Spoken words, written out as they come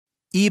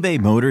eBay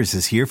Motors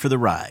is here for the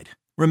ride.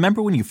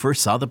 Remember when you first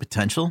saw the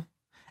potential?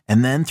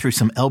 And then through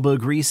some elbow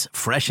grease,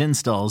 fresh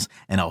installs,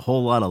 and a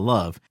whole lot of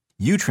love,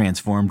 you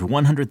transformed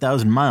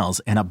 100,000 miles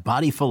and a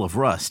body full of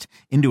rust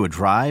into a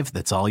drive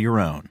that's all your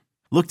own.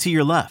 Look to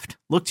your left.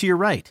 Look to your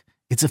right.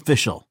 It's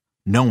official.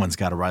 No one's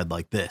got a ride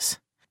like this.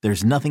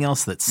 There's nothing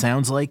else that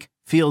sounds like,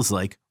 feels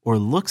like, or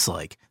looks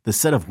like the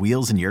set of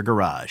wheels in your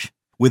garage.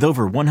 With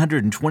over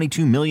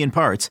 122 million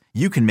parts,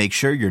 you can make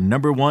sure your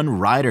number one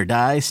ride or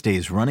die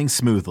stays running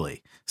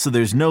smoothly. So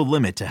there's no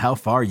limit to how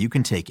far you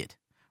can take it.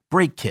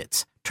 Brake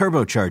kits,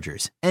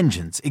 turbochargers,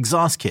 engines,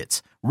 exhaust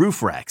kits,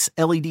 roof racks,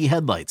 LED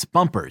headlights,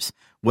 bumpers,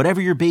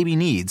 whatever your baby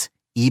needs,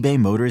 eBay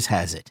Motors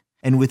has it.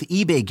 And with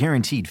eBay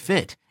Guaranteed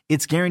Fit,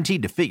 it's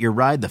guaranteed to fit your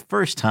ride the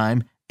first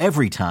time,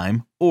 every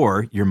time,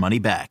 or your money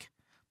back.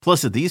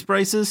 Plus at these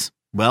prices,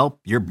 well,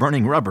 you're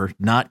burning rubber,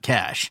 not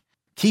cash.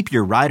 Keep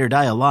your ride or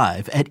die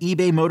alive at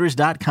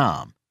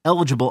ebaymotors.com.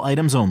 Eligible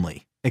items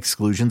only.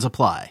 Exclusions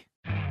apply.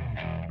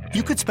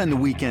 You could spend the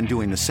weekend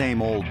doing the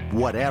same old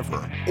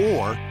whatever,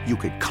 or you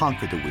could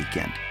conquer the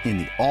weekend in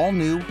the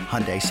all-new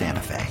Hyundai Santa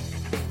Fe.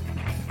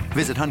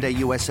 Visit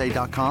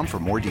HyundaiUSA.com for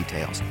more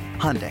details.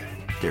 Hyundai,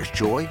 there's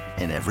joy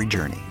in every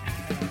journey.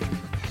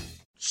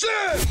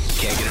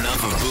 Can't get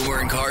enough of Boomer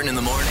and Carton in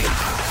the morning.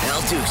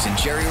 Al Dukes and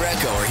Jerry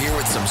Recco are here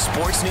with some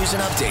sports news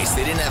and updates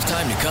they didn't have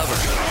time to cover.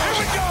 Here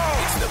we go!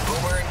 It's the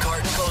Boomer and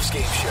Carton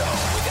postgame show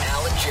with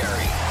Al and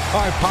Jerry.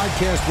 All right,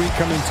 podcast week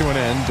coming to an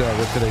end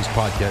with today's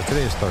podcast.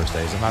 Today is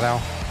Thursday, is it not, Al?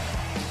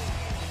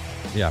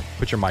 Yeah,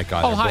 put your mic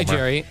on. Oh, hi, Boomer.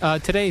 Jerry.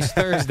 Today's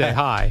Thursday.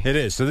 Hi. It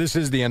is. So this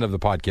is the end of the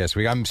podcast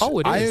week.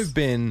 I have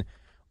been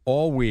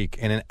all week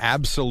in an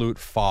absolute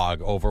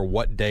fog over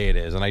what day it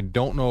is, and I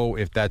don't know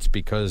if that's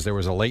because there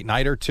was a late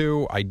night or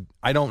two.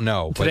 I don't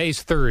know.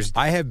 Today's Thursday.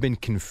 I have been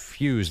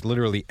confused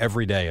literally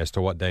every day as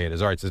to what day it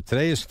is. All right, so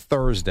today is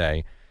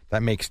Thursday.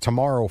 That makes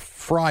tomorrow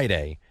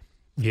Friday.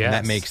 Yes. And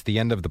that makes the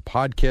end of the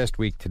podcast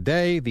week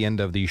today, the end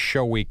of the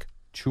show week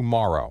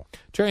tomorrow.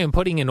 Jerry, I'm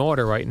putting in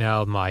order right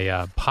now my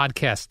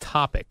podcast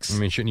topics. I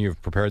mean, shouldn't you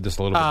have prepared this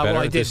a little bit better?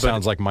 Well, I did, this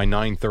sounds like my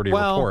 9:30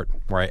 report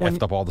where I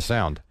effed up all the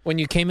sound. When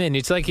you came in,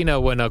 it's like,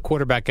 when a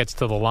quarterback gets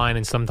to the line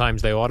and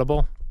sometimes they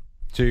audible.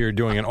 So you're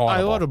doing an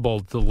audible. I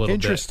audibled a little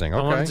Interesting, bit.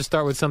 okay. I wanted to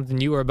start with something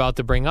you were about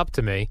to bring up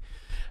to me.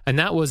 And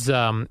that was,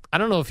 I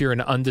don't know if you're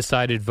an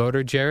undecided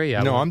voter, Jerry.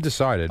 No, I'm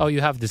decided. Oh, you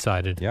have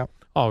decided. Yep.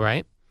 All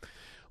right.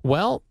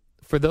 Well,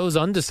 for those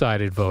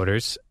undecided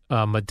voters,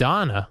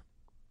 Madonna,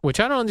 which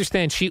I don't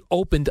understand, she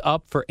opened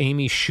up for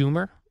Amy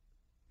Schumer.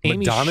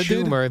 Madonna Amy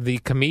Schumer, the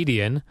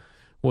comedian,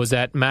 was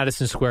at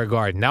Madison Square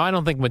Garden. Now, I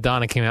don't think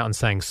Madonna came out and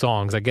sang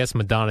songs. I guess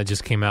Madonna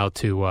just came out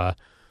to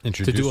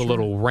do a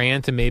little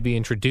rant and maybe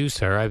introduce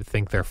her. I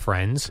think they're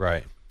friends.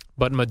 Right.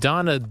 But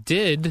Madonna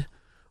did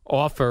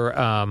offer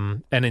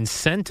an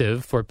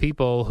incentive for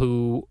people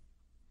who,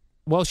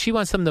 she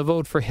wants them to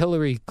vote for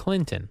Hillary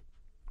Clinton.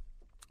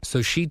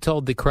 So she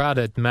told the crowd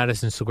at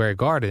Madison Square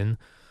Garden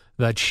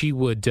that she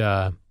would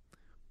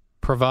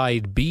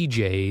provide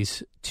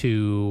BJs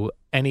to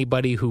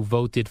anybody who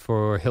voted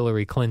for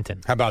Hillary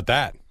Clinton. How about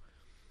that?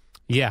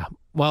 Yeah.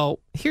 Well,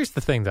 here's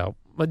the thing, though.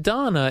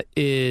 Madonna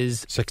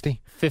is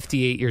 60?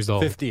 58 years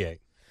old.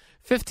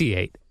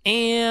 58.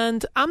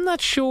 And I'm not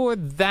sure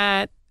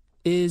that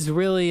is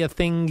really a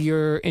thing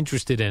you're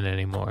interested in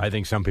anymore. I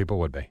think some people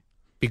would be.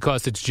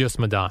 Because it's just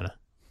Madonna.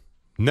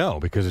 No,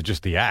 because it's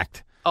just the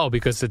act. Oh,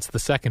 because it's the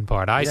second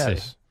part. I see.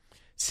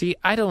 See,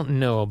 I don't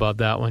know about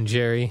that one,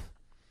 Jerry.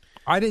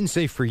 I didn't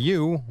say for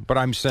you, but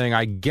I'm saying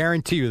I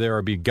guarantee you there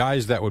would be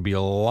guys that would be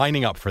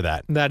lining up for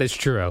that. That is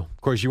true.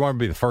 Of course, you want to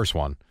be the first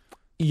one.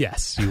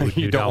 Yes.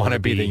 You don't want to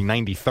be the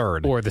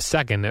 93rd. Or the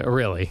second,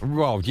 really.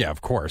 Well, yeah, of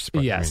course.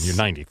 But yes. You're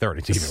 93rd.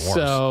 It's even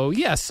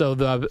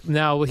worse.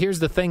 Now, here's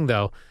the thing,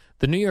 though.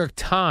 The New York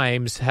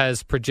Times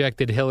has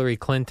projected Hillary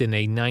Clinton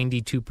a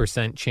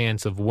 92%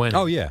 chance of winning.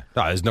 Oh, yeah.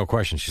 No, there's no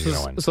question she's going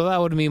to win. So that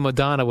would mean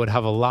Madonna would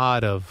have a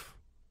lot of...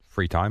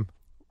 free time?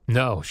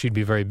 No, she'd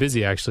be very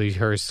busy, actually.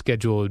 Her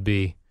schedule would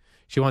be...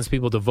 She wants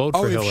people to vote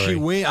for Hillary. Oh, if she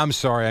wins... I'm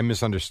sorry, I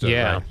misunderstood.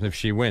 Yeah. Right. If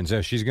she wins,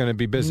 she's going to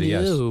be busy,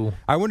 No. yes.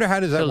 I wonder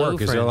how does that work?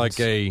 Friends. Is there like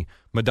a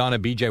Madonna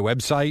BJ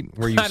website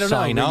where you I don't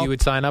sign know. up? You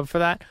would sign up for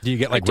that? Do you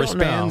get like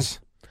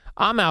wristbands?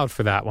 I'm out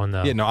for that one,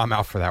 though. Yeah, no, I'm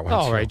out for that one.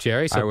 All right,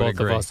 Jerry. So both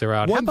of us are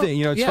out. One thing,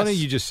 it's funny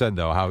you just said,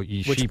 though, how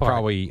she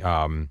probably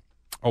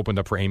opened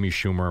up for Amy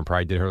Schumer and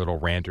probably did her little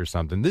rant or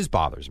something. This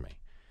bothers me.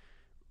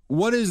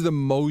 What is the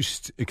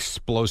most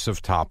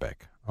explosive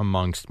topic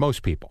amongst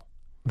most people?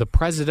 The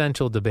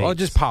presidential debate. Well,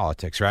 just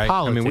politics, right?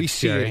 Politics, I mean, we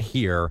see Jerry. it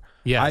here.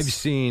 Yes. I've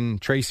seen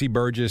Tracy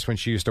Burgess when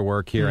she used to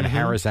work here and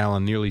Harris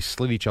Allen nearly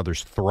slit each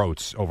other's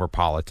throats over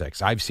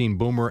politics. I've seen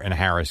Boomer and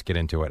Harris get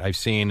into it. I've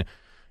seen,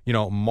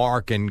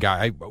 Mark and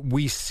Guy.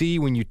 We see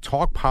when you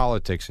talk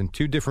politics and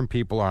two different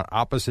people are on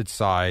opposite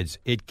sides,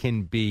 it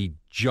can be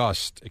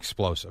just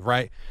explosive,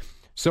 right?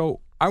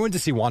 So I went to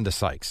see Wanda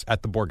Sykes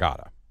at the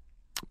Borgata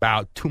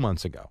about 2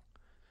 months ago.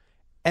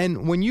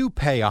 And when you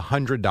pay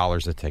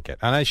 $100 a ticket,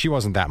 and she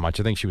wasn't that much.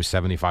 I think she was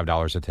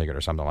 $75 a ticket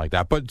or something like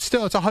that. But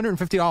still, it's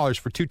 $150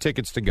 for 2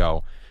 tickets to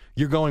go.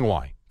 You're going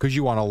why? because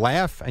you want to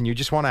laugh and you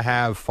just want to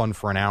have fun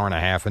for an hour and a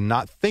half and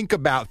not think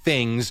about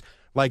things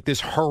like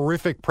this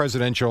horrific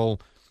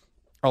presidential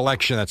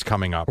election that's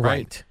coming up,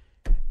 right?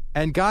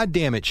 And God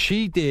damn it,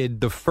 she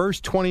did. The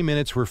first 20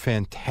 minutes were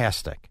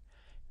fantastic,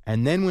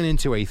 and then went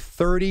into a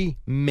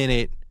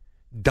 30-minute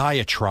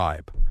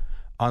diatribe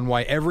on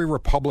why every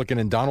Republican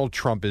and Donald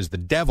Trump is the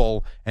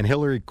devil and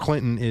Hillary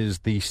Clinton is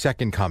the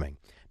second coming.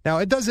 Now,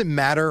 it doesn't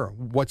matter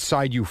what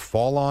side you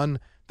fall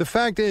on. The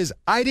fact is,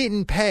 I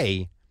didn't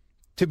pay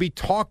to be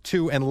talked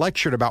to and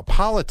lectured about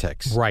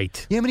politics.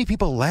 Right. You know how many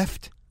people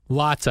left?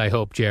 Lots, I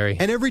hope, Jerry.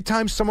 And every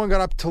time someone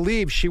got up to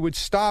leave, she would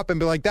stop and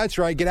be like, that's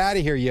right, get out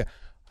of here. You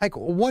like,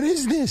 what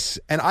is this?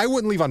 And I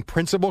wouldn't leave on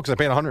principle because I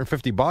paid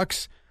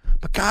 $150.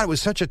 But God, it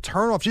was such a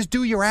turnoff. Just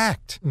do your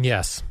act.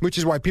 Yes. Which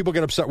is why people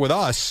get upset with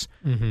us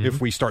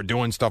if we start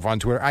doing stuff on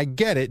Twitter. I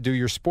get it. Do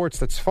your sports.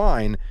 That's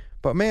fine.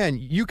 But, man,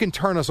 you can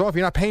turn us off.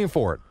 You're not paying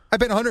for it. I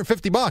paid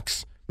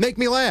 $150. Make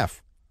me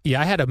laugh. Yeah,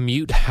 I had to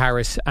mute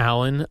Harris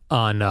Allen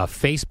on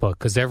Facebook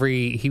because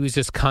he was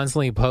just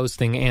constantly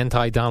posting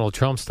anti-Donald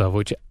Trump stuff,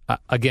 which,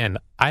 again,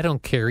 I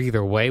don't care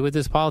either way with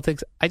this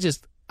politics.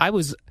 I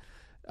was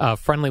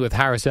friendly with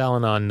Harris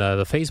Allen on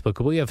the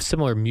Facebook. We have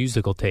similar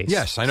musical tastes.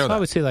 Yes, I know that. I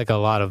would say like a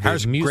lot of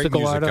Harris, musical great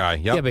music artists. guy.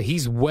 Yep. Yeah, but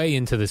he's way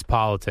into this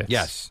politics.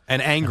 Yes,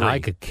 and angry. And I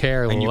could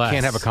care less. And you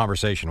can't have a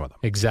conversation with him.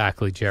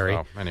 Exactly, Jerry.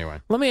 So, anyway.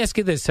 Let me ask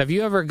you this. Have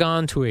you ever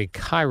gone to a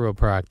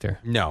chiropractor?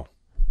 No.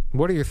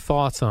 What are your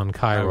thoughts on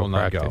chiropractors? I will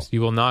not go. You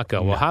will not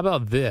go. No. Well, how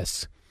about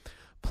this?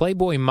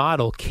 Playboy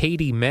model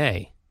Katie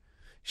May.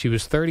 She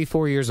was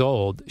 34 years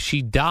old.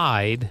 She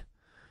died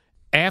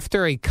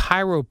after a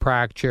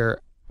chiropractor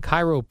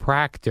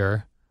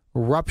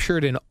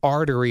ruptured an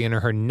artery in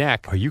her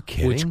neck. Are you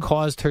kidding? Which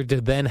caused her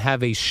to then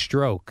have a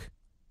stroke.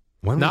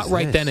 When Not was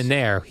right this? then and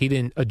there. He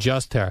didn't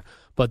adjust her.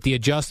 But the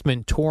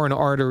adjustment tore an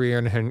artery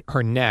in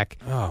her neck,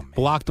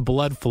 blocked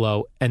blood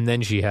flow, and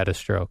then she had a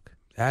stroke.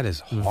 That is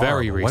horrible.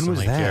 Very recently, when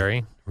was that?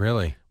 Jerry.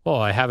 Really? Well,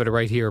 I have it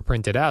right here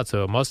printed out,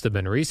 so it must have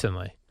been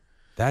recently.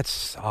 That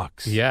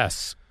sucks.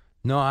 Yes.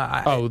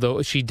 No,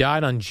 though she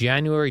died on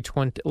January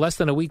 20, less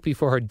than a week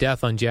before her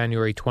death on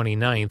January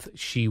 29th,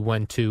 she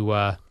went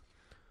to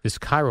this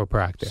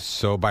chiropractor.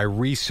 So by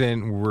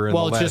recent, we're in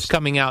the it's last just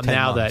coming out 10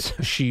 now months.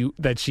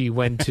 that she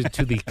went to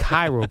the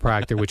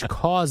chiropractor, which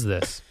caused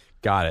this.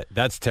 Got it.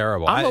 That's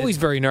terrible. I'm always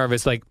very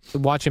nervous, like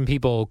watching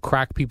people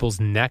crack people's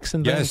necks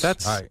and things.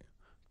 Yes, I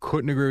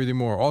couldn't agree with you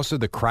more. Also,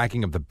 the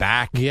cracking of the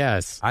back.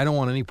 Yes. I don't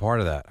want any part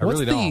of that. I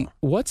really don't.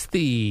 What's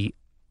the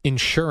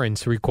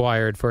insurance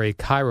required for a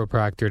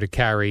chiropractor to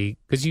carry?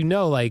 Because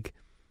like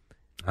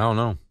I don't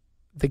know.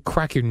 They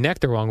crack your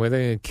neck the wrong way,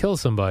 they're going to kill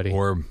somebody.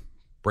 Or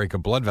break a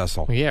blood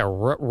vessel. Yeah,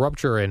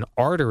 rupture an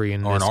artery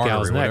in this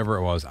gal's neck. Whatever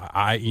it was.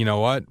 You know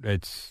what?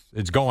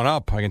 It's going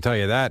up. I can tell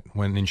you that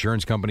when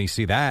insurance companies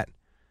see that.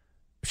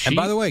 And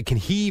by the way, can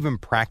he even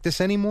practice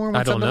anymore?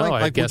 I don't know.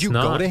 I guess would you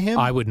not. go to him?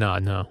 I would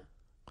not. No.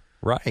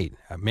 Right,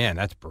 man,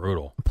 that's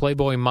brutal.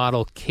 Playboy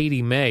model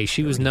Katie May.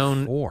 She was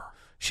known,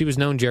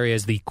 Jerry,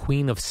 as the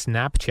Queen of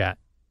Snapchat.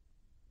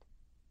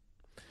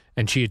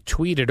 And she had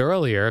tweeted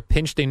earlier,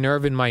 pinched a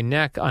nerve in my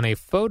neck on a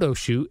photo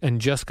shoot and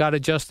just got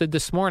adjusted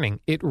this morning.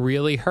 It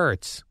really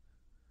hurts.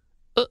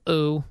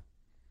 Uh-oh.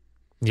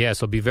 Yeah,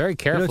 so be very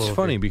careful. It's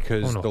funny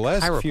because the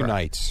last few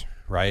nights,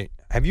 right,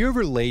 have you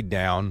ever laid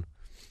down?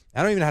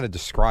 I don't even know how to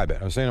describe it.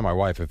 I was saying to my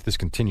wife, if this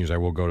continues, I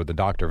will go to the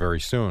doctor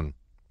very soon.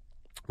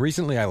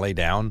 Recently, I lay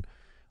down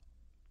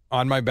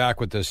on my back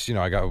with this,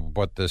 I got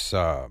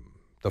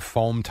the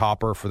foam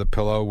topper for the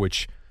pillow,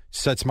 which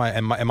sets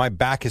my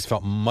back has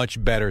felt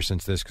much better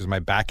since this because my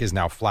back is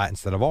now flat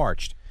instead of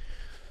arched.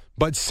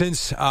 But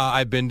since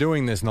I've been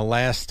doing this in the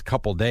last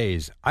couple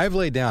days, I've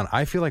laid down.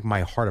 I feel like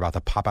my heart about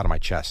to pop out of my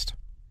chest,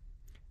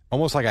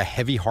 almost like a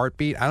heavy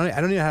heartbeat. I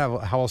don't even know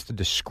how else to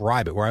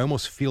describe it. Where I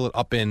almost feel it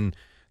up in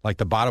like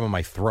the bottom of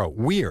my throat.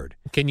 Weird.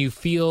 Can you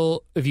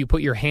feel, if you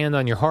put your hand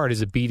on your heart,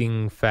 is it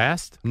beating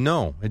fast?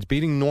 No, it's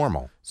beating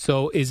normal.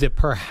 So is it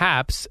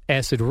perhaps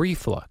acid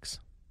reflux?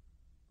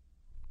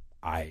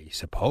 I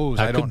suppose.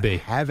 That I don't could be.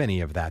 have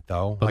any of that,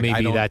 though. But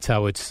maybe that's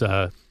how it's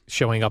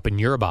showing up in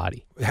your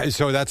body.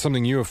 So that's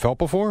something you have felt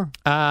before?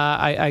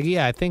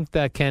 I think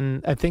that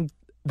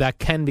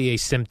can be a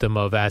symptom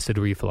of acid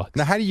reflux.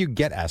 Now, how do you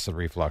get acid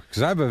reflux?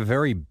 Because I have a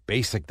very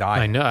basic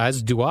diet. I know,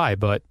 as do I,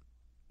 but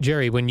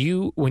Jerry, when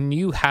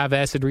you have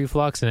acid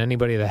reflux, and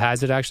anybody that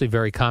has it, actually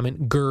very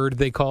common, GERD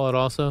they call it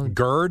also.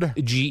 GERD?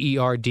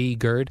 GERD,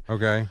 GERD.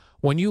 Okay.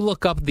 When you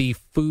look up the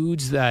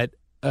foods that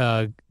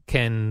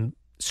can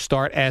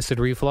start acid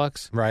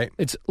reflux, right?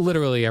 It's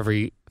literally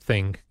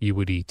everything you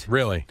would eat.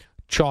 Really?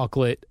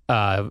 Chocolate,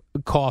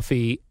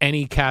 coffee,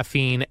 any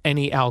caffeine,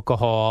 any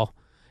alcohol,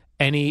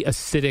 any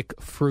acidic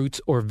fruits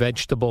or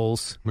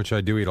vegetables. Which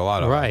I do eat a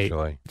lot of,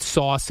 actually.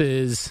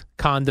 Sauces,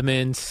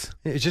 condiments.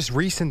 It's just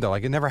recent, though.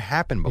 Like, it never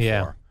happened before.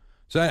 Yeah.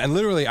 So, and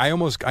literally, I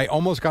almost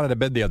got out of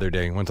bed the other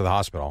day and went to the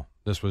hospital.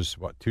 This was,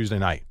 Tuesday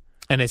night.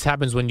 And it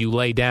happens when you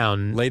lay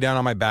down. Lay down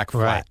on my back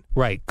flat.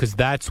 Right, because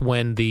that's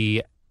when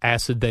the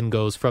acid then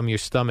goes from your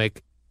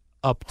stomach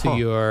up to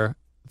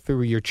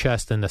through your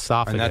chest and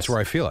esophagus. And that's where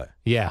I feel it.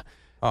 Yeah.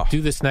 Oh.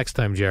 Do this next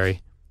time,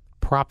 Jerry.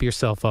 Prop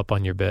yourself up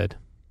on your bed.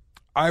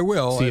 I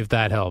will. See if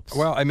that helps.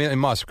 Well, I mean, it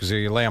must, because if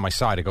you lay on my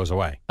side, it goes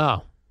away.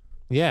 Oh,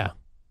 yeah.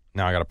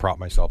 Now I got to prop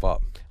myself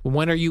up.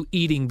 When are you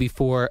eating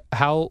before?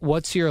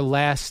 What's your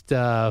last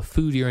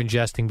food you're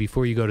ingesting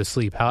before you go to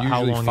sleep? How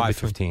Usually long?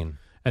 5:15.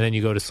 And then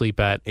you go to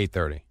sleep at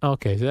 8:30.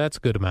 Okay, so that's a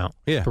good amount.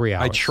 Yeah, 3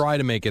 hours. I try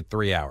to make it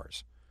 3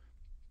 hours,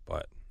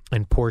 but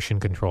And portion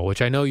control,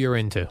 which I know you're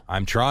into.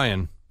 I'm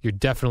trying. You're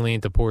definitely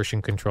into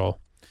portion control.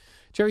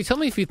 Jerry, tell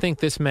me if you think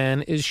this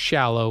man is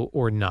shallow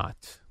or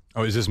not.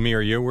 Oh, is this me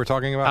or you we're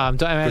talking about? I'm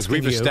Because asking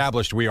we've you.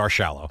 established we are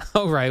shallow.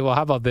 All right. Well,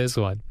 how about this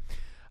one?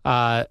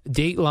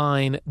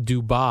 Dateline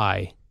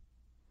Dubai.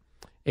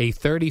 A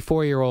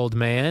 34-year-old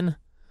man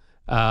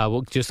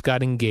just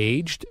got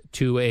engaged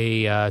to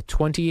a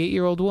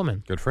 28-year-old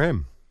woman. Good for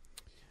him.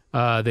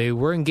 They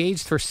were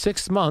engaged for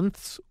 6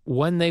 months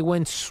when they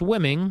went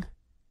swimming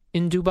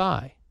in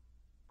Dubai.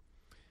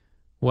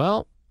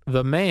 Well,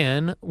 the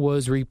man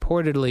was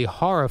reportedly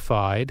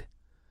horrified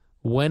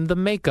when the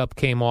makeup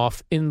came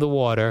off in the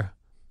water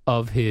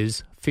of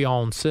his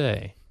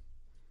fiancée.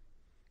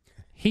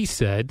 He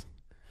said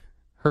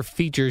her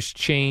features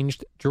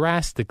changed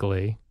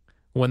drastically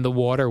when the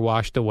water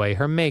washed away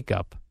her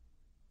makeup.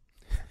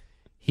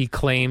 He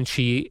claimed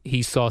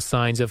he saw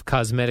signs of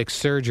cosmetic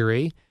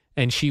surgery,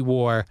 and she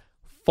wore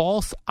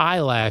false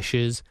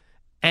eyelashes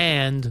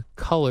and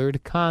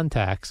colored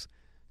contacts,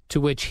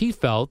 to which he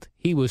felt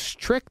he was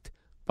tricked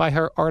by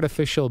her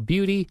artificial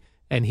beauty,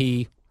 and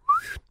he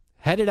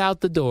headed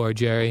out the door,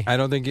 Jerry. I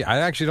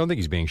actually don't think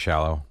he's being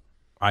shallow.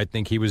 I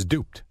think he was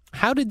duped.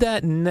 How did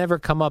that never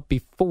come up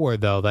before,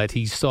 though, that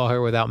he saw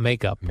her without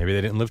makeup? Maybe they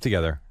didn't live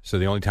together. So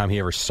the only time he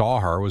ever saw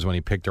her was when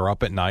he picked her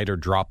up at night or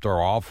dropped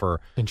her off, or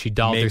And she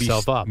dolled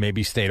herself up.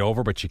 Maybe stayed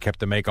over, but she kept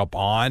the makeup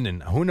on,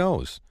 and who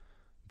knows?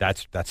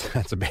 That's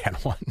a bad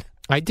one.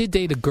 I did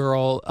date a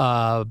girl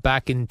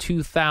back in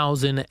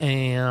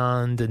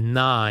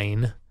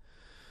 2009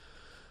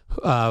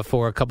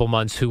 for a couple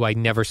months who I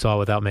never saw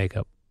without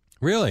makeup.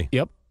 Really?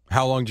 Yep.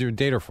 How long did you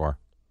date her for?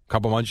 A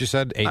couple months, you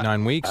said?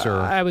 8-9 weeks? Or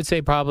I would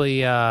say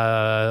probably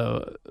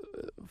 5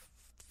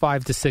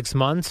 to 6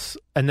 months.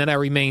 And then I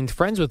remained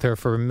friends with her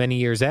for many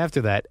years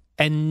after that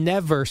and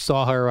never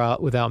saw her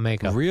without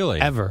makeup.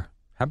 Really? Ever.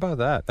 How about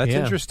that? That's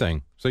Yeah.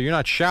 interesting. So you're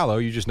not shallow.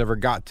 You just never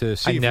got to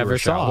see I if you never were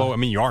shallow. saw. Well, I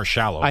mean, you are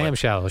shallow. I but am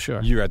shallow,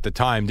 sure. You, at the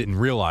time, didn't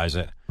realize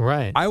it.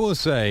 Right. I will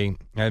say,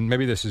 and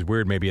maybe this is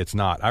weird, maybe it's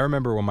not. I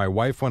remember when my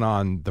wife went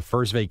on the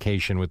first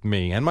vacation with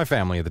me and my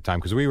family at the time,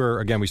 because we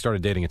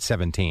started dating at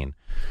 17.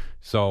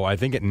 So I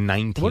think at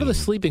 19. What are the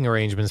sleeping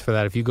arrangements for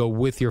that if you go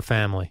with your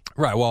family?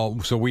 Right. Well,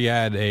 so we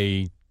had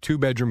a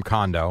 2-bedroom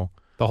condo.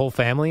 The whole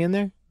family in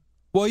there?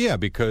 Well, yeah,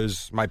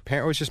 because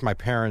it was just my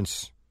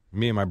parents,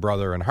 me and my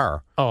brother and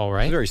her. Oh,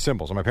 right. It's very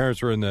simple. So my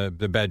parents were in the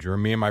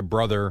bedroom. Me and my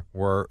brother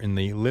were in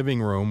the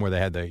living room where they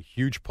had the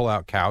huge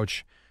pull-out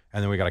couch,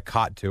 and then we got a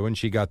cot too, and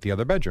she got the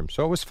other bedroom.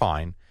 So it was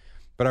fine.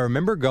 But I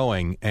remember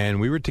going, and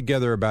we were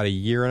together about a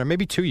year, and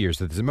maybe 2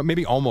 years,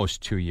 maybe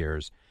almost 2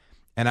 years.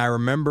 And I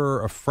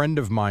remember a friend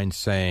of mine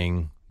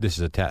saying, "This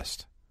is a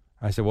test."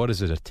 I said, "What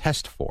is it a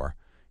test for?"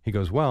 He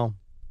goes, "You're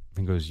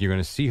going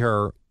to see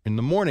her in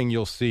the morning.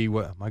 You'll see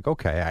what." I'm like,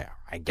 okay,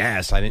 I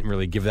guess. I didn't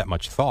really give that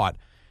much thought.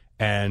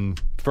 And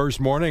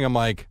first morning, I'm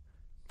like,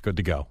 good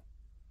to go.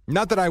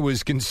 Not that I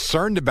was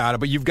concerned about it,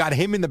 but you've got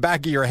him in the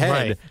back of your head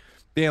Right.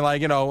 being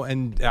like,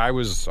 and I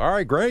was, all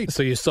right, great.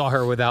 So you saw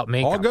her without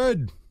makeup. All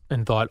good.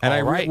 And thought, And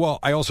all right.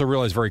 I also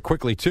realized very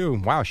quickly,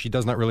 too, wow, she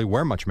does not really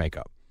wear much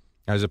makeup,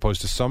 as opposed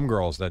to some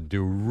girls that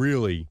do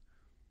really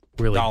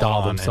doll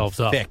on themselves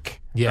and up.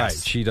 thick. Yes.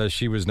 Right. She does.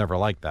 She was never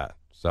like that.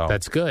 So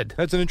That's good.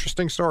 That's an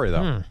interesting story,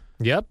 though.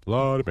 Yep. A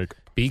lot of makeup.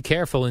 Be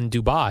careful in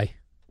Dubai.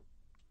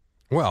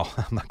 Well,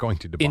 I'm not going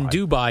to Dubai. In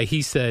Dubai,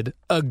 he said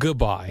a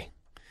goodbye.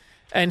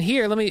 And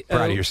here, let me...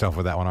 Proud of yourself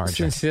with that one, aren't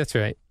you? That's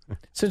right.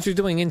 Since we're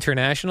doing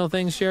international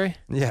things, Jerry,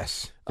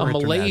 Yes. We're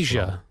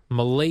Malaysia.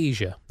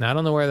 Now, I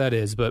don't know where that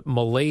is, but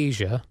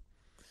Malaysia,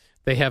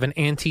 they have an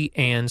Auntie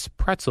Anne's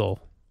pretzel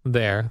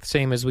there,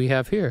 same as we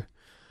have here.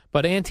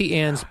 But Auntie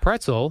Anne's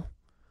pretzel,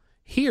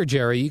 here,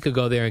 Jerry, you could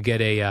go there and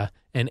get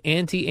an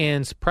Auntie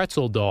Anne's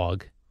pretzel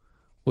dog,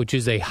 which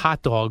is a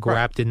hot dog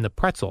wrapped in the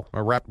pretzel.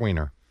 A wrapped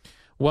wiener.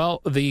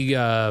 Well, the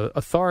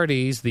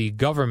authorities, the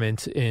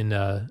government in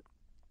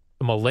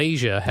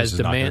Malaysia This is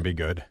not going to be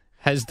good.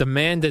 has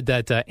demanded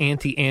that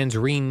Auntie Anne's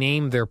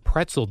rename their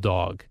pretzel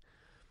dog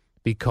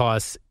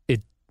because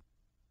it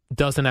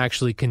doesn't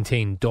actually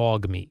contain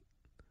dog meat.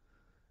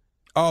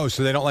 Oh,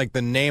 so they don't like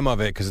the name of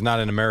it because it's not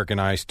an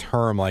Americanized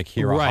term like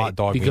here. Right, A hot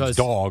dog because, means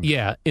dog.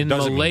 Yeah, in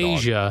Doesn't mean dog.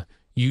 Malaysia,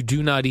 you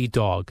do not eat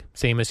dog,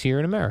 same as here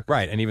in America.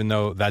 Right, and even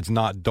though that's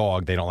not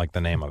dog, they don't like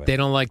the name of it. They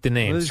don't like the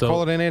name. Well, they just so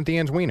call it an Auntie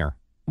Anne's wiener.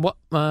 What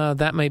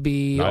that may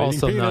be Not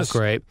also eating not penis.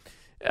 great.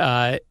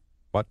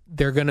 What?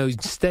 They're going to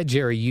instead,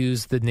 Jerry,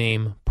 use the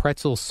name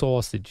pretzel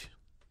sausage.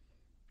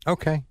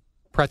 Okay.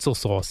 Pretzel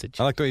sausage.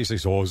 I like the way you say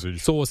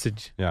sausage.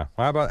 Sausage. Yeah.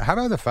 How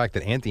about the fact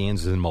that Auntie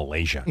Anne's is in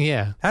Malaysia?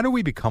 Yeah. How do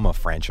we become a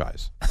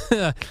franchise?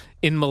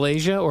 In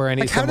Malaysia or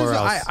somewhere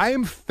else? I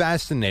am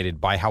fascinated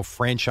by how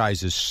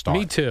franchises start.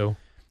 Me too.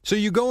 So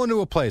you go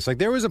into a place, like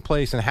there was a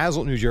place in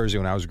Hazlet, New Jersey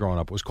when I was growing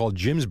up. It was called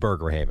Jim's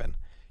Burger Haven.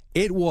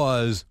 It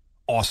was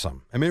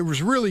awesome. I mean, it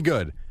was really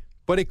good,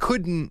 but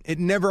it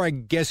never, I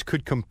guess,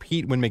 could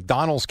compete when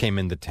McDonald's came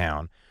into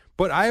town.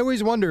 But I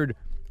always wondered,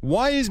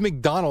 why is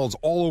McDonald's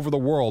all over the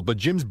world, but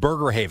Jim's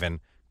Burger Haven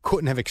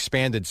couldn't have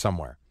expanded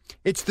somewhere?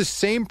 It's the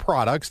same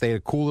products. They had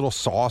a cool little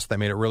sauce that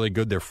made it really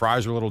good. Their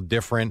fries were a little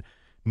different.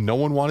 No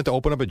one wanted to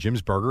open up a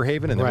Jim's Burger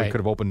Haven, and then we could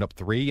have opened up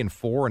 3 and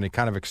 4, and it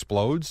kind of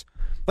explodes.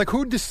 Like,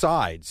 who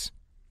decides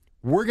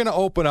we're going to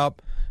open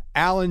up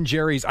Al &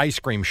 Jerry's ice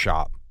cream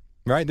shop,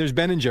 right? There's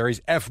Ben &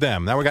 Jerry's, F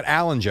them. Now we got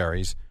Al &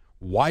 Jerry's.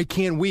 Why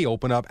can't we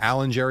open up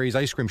Al & Jerry's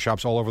ice cream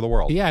shops all over the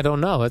world? Yeah, I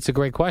don't know. That's a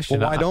great question.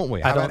 Well, why don't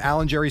we? How about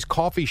Al & Jerry's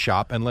coffee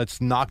shop, and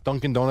let's knock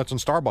Dunkin' Donuts and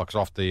Starbucks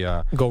off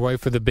the... Go right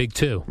for the big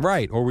 2.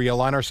 Right, or we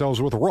align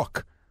ourselves with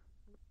Rook,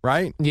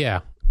 right?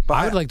 Yeah. But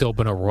I would like to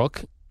open a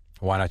Rook.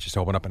 Why not just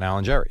open up an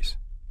Al & Jerry's?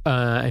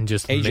 And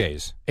just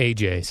AJ's.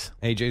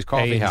 AJ's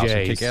Coffee House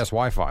and kick-ass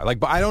Wi-Fi. Like,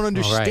 but I don't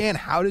understand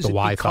how does it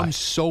become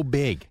so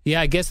big?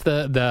 Yeah, I guess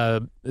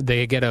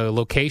they get a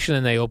location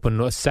and they open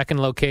a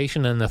second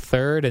location and the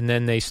third, and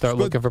then they start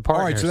looking for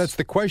partners. All right, so that's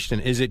the question.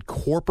 Is it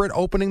corporate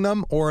opening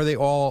them, or are they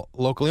all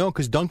locally owned?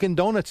 Because Dunkin'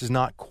 Donuts is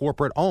not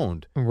corporate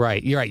owned.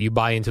 Right, you're right. You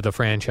buy into the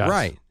franchise.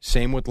 Right.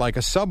 Same with like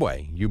a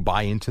Subway. You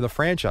buy into the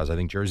franchise. I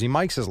think Jersey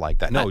Mike's is like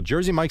that. No,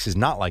 Jersey Mike's is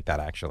not like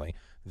that, actually.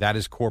 That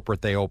is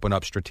corporate. They open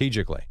up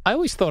strategically. I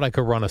always thought I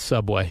could run a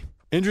Subway.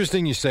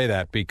 Interesting you say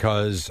that,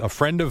 because a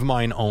friend of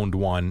mine owned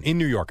one in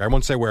New York. I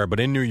won't say where, but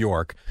in New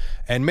York,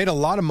 and made a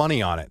lot of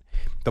money on it.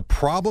 The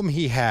problem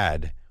he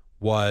had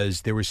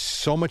was there was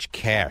so much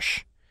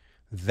cash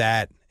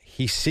that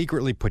he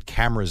secretly put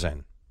cameras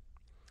in.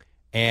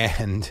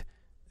 And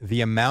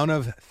the amount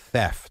of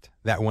theft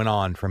that went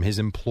on from his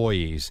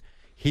employees,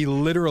 he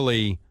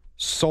literally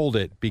sold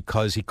it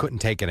because he couldn't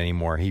take it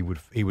anymore. He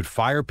would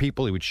fire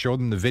people. He would show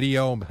them the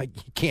video. Like,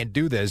 you can't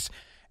do this.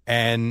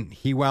 And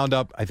he wound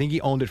up, I think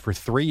he owned it for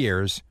 3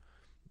 years,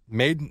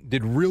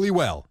 did really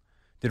well.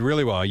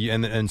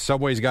 And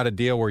Subway's got a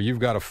deal where you've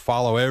got to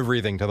follow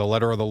everything to the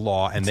letter of the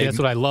law. And that's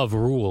what I love,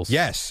 rules.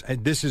 Yes.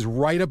 And this is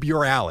right up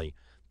your alley.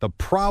 The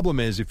problem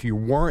is if you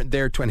weren't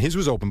there, and his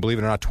was open, believe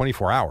it or not,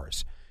 24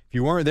 hours. If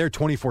you weren't there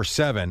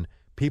 24/7,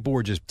 people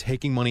were just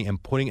taking money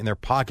and putting it in their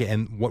pocket.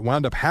 And what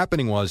wound up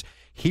happening was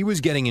he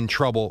was getting in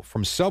trouble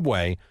from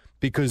Subway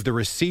because the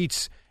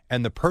receipts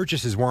and the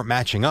purchases weren't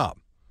matching up,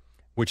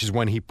 which is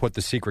when he put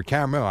the secret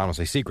camera. Well, I don't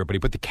say secret, but he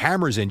put the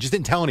cameras in, just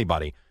didn't tell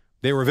anybody.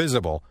 They were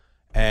visible,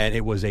 and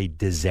it was a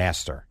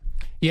disaster.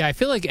 Yeah, I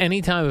feel like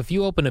anytime if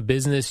you open a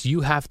business,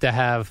 you have to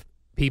have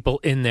people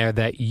in there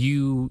that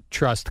you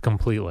trust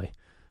completely.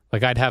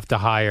 Like, I'd have to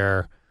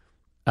hire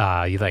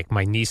like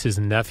my nieces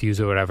and nephews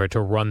or whatever to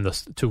run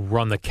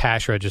the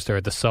cash register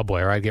at the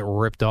Subway, or I'd get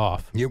ripped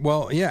off. Yeah,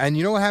 well, yeah, and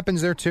you know what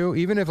happens there too?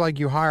 Even if like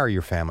you hire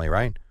your family,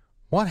 right?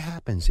 What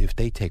happens if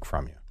they take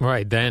from you?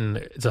 Right, then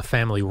it's a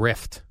family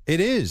rift. It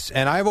is,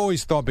 and I've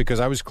always thought, because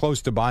I was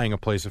close to buying a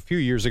place a few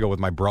years ago with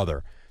my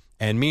brother,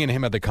 and me and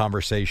him had the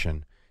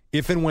conversation,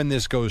 if and when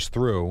this goes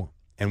through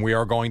and we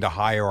are going to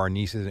hire our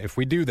nieces, if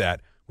we do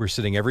that, we're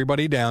sitting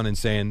everybody down and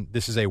saying,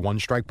 this is a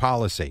one-strike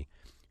policy.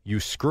 You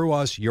screw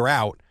us, you're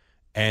out.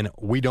 And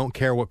we don't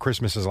care what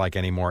Christmas is like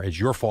anymore. It's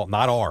your fault,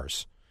 not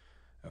ours.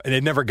 And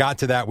it never got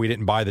to that. We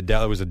didn't buy the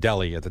deli. It was a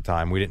deli at the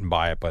time. We didn't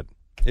buy it, but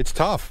it's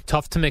tough.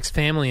 Tough to mix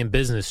family and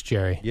business,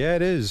 Jerry. Yeah,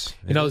 it is.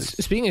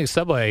 Speaking of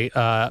Subway,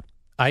 I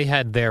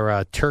had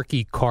their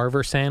turkey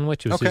carver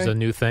sandwich, which is a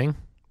new thing.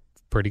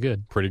 Pretty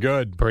good. Pretty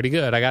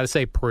good. I got to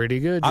say,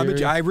 pretty good,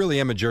 Jerry. I really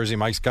am a Jersey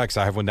Mike's guy because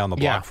I have one down the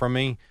block from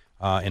me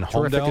in Homedale.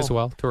 Terrific as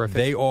well.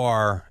 Terrific.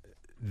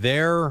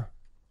 Their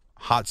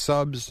hot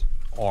subs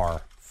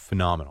are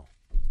phenomenal.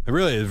 It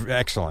really is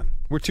excellent.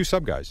 We're 2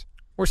 sub guys.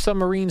 We're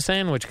submarine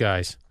sandwich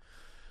guys.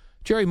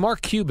 Jerry,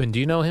 Mark Cuban, do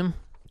you know him?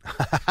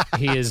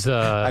 He is...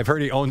 I've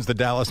heard he owns the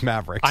Dallas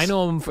Mavericks. I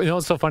know him... You know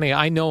what's so funny?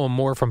 I know him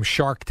more from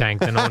Shark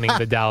Tank than owning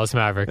the Dallas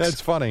Mavericks. That's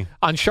funny.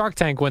 On Shark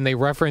Tank, when they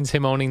reference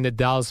him owning the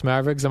Dallas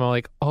Mavericks, I'm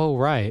like, oh,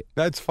 right.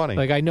 That's funny.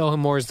 Like, I know him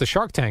more as the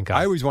Shark Tank guy.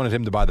 I always wanted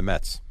him to buy the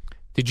Mets.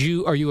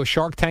 Are you a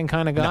Shark Tank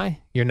kind of guy? No.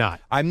 You're not.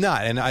 I'm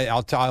not. And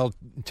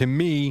to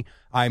me,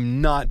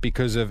 I'm not,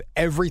 because of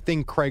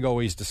everything Craig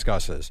always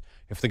discusses.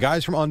 If the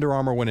guys from Under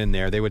Armour went in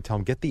there, they would tell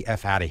him, get the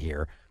F out of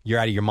here. You're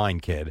out of your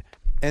mind, kid.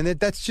 And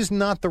that's just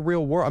not the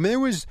real world. I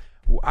mean,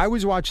 I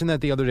was watching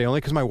that the other day only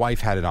because my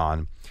wife had it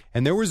on.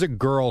 And there was a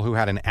girl who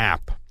had an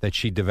app that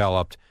she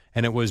developed.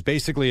 And it was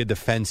basically a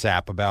defense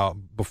app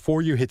about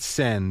before you hit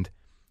send.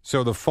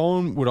 So the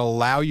phone would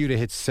allow you to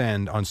hit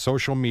send on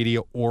social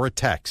media or a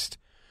text.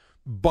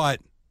 But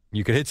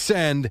you could hit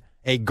send,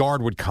 a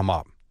guard would come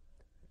up.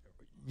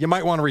 You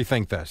might want to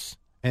rethink this.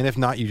 And if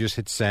not, you just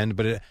hit send.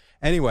 But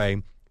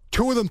anyway,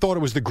 2 of them thought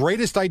it was the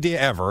greatest idea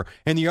ever,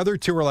 and the other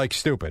 2 were like,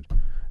 stupid.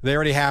 They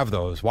already have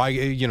those.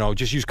 Why,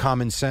 just use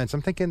common sense.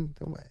 I'm thinking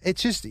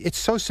it's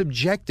so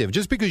subjective.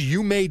 Just because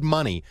you made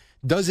money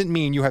doesn't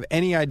mean you have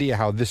any idea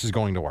how this is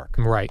going to work.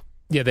 Right.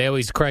 Yeah,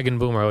 Craig and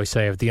Boomer always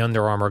say if the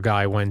Under Armour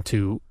guy went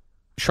to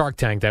Shark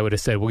Tank, they would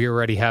have said, we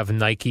already have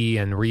Nike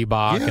and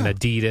Reebok and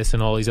Adidas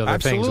and all these other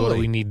things. What do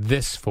we need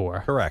this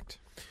for? Correct.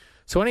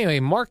 So anyway,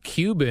 Mark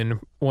Cuban,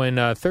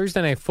 when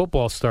Thursday Night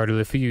Football started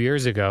a few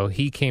years ago,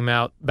 he came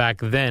out back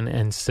then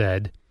and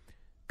said,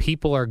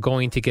 people are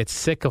going to get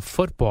sick of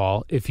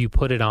football if you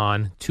put it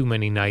on too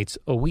many nights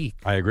a week.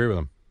 I agree with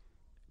him.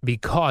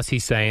 Because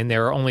he's saying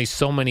there are only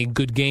so many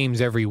good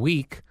games every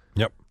week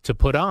to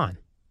put on.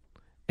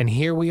 And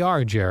here we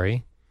are,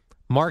 Jerry.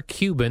 Mark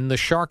Cuban, the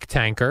Shark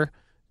Tanker,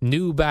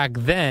 knew back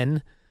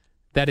then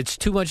that it's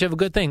too much of a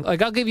good thing.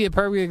 Like, I'll give you a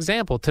perfect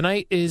example.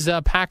 Tonight is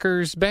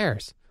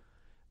Packers-Bears.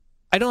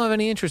 I don't have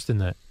any interest in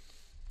that.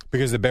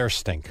 Because the Bears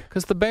stink.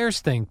 Because the Bears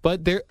stink.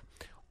 But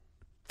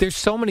there's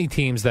so many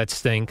teams that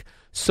stink.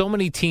 So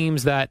many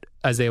teams that,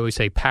 as they always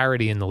say,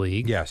 parity in the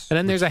league. Yes. And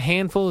then there's a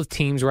handful of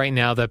teams right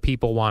now that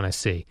people want to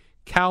see.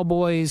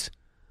 Cowboys,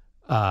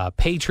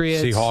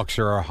 Patriots. Seahawks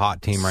are a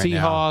hot team right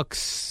now.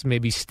 Seahawks,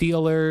 maybe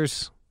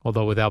Steelers,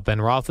 although without Ben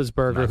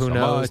Roethlisberger, who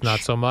knows? Not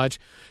so much.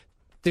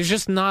 There's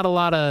just not a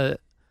lot of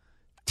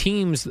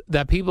teams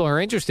that people are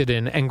interested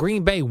in. And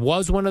Green Bay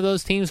was one of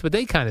those teams, but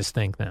they kind of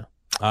stink now.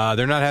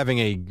 They're not having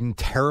a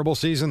terrible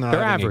season. They're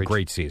not having a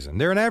great season.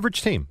 They're an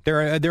average team. They're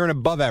an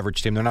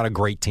above-average team. They're not a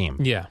great team.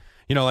 Yeah.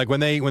 Like when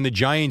the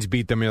Giants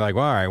beat them, you're like,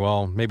 well, all right,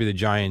 well, maybe the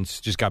Giants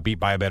just got beat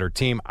by a better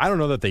team. I don't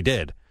know that they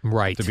did.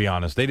 Right. To be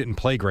honest. They didn't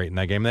play great in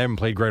that game. They haven't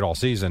played great all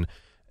season.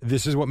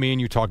 This is what me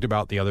and you talked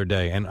about the other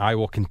day, and I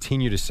will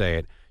continue to say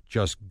it.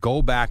 Just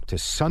go back to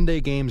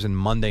Sunday games and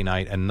Monday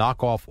night and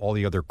knock off all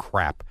the other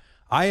crap.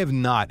 I have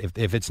not,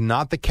 if it's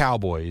not the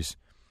Cowboys,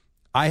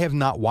 I have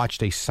not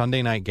watched a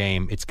Sunday night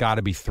game. It's got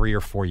to be 3 or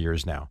 4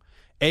 years now.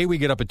 We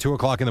get up at 2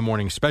 o'clock in the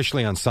morning,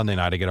 especially on Sunday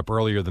night. I get up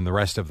earlier than the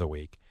rest of the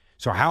week.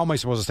 So how am I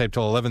supposed to stay up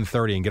till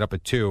 11:30 and get up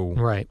at 2?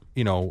 Right.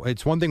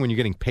 It's one thing when you're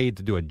getting paid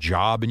to do a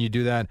job and you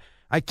do that.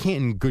 I can't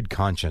in good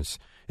conscience,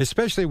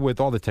 especially with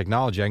all the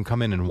technology. I can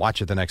come in and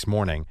watch it the next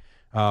morning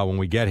when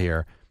we get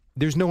here.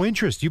 There's no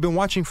interest. You've been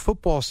watching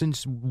football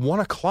since 1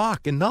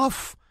 o'clock.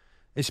 Enough.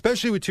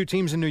 Especially with two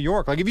teams in New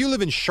York. Like if you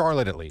live in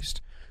Charlotte at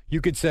least,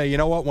 you could say, you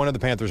know what, one of the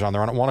Panthers on.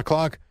 They're on at 1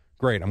 o'clock.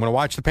 Great. I'm going to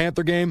watch the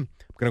Panther game.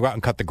 I'm going to go out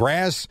and cut the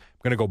grass. I'm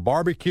going to go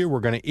barbecue. We're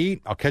going to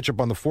eat. I'll catch up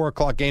on the 4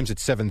 o'clock games at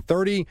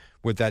 7:30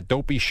 with that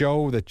dopey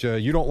show that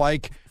you don't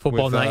like.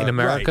 Football Night in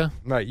America.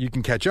 Right. You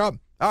can catch up.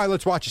 All right,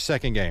 let's watch a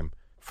second game.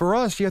 For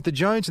us, you have the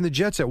Giants and the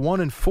Jets at 1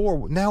 and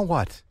 4. Now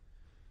what?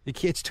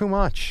 It's too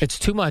much. It's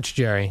too much,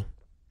 Jerry.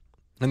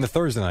 And the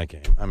Thursday night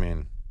game, I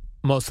mean.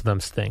 Most of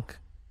them stink.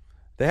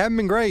 They haven't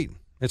been great.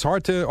 It's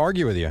hard to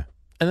argue with you.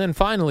 And then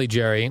finally,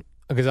 Jerry,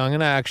 because I'm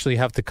going to actually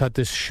have to cut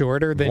this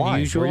shorter than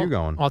usual. Where are you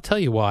going? I'll tell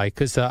you why.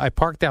 Because I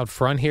parked out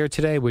front here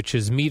today, which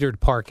is metered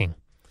parking.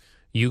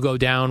 You go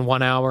down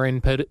 1 hour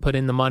and put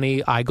in the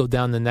money. I go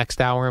down the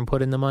next hour and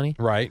put in the money.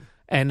 Right.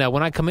 And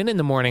when I come in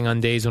the morning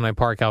on days when I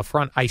park out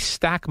front, I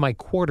stack my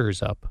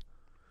quarters up.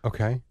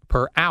 Okay.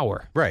 Per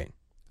hour. Right.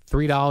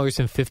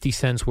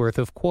 $3.50 worth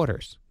of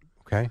quarters.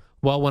 Okay.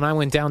 Well, when I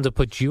went down to I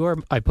put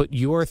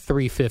your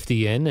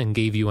 $3.50 in and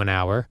gave you an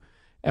hour.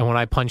 And when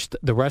I punched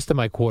the rest of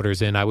my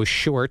quarters in, I was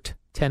short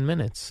 10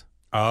 minutes.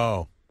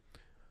 Oh.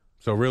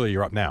 So really,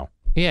 you're up now.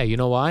 Yeah, you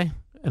know why?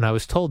 And I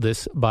was told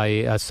this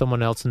by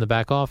someone else in the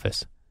back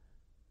office.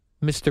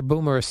 Mr.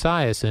 Boomer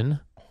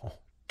Esiason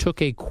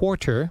took a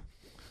quarter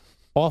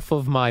off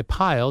of my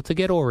pile to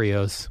get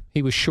Oreos.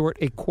 He was short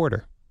a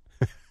quarter.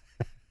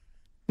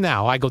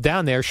 Now, I go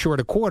down there short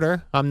a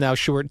quarter. I'm now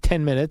short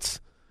 10 minutes.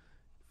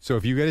 So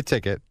if you get a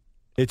ticket,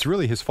 it's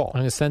really his fault.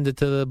 I'm going to send it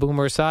to the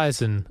Boomer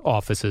Esiason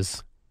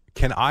offices.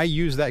 Can I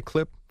use that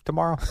clip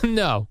tomorrow?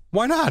 No.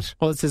 Why not?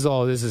 Well, this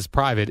is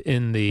private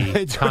in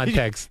the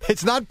context.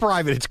 It's not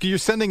private. You're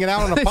sending it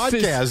out on a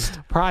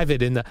podcast.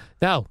 Private in the...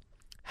 Now,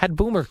 had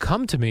Boomer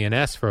come to me and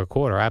asked for a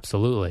quarter,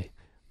 absolutely.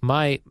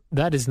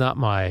 That is not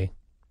my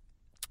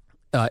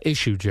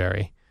issue,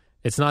 Jerry.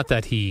 It's not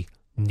that he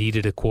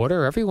needed a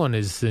quarter. Everyone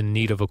is in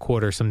need of a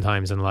quarter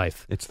sometimes in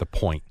life. It's the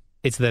point.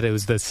 It's that it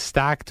was the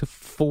stacked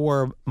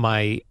for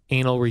my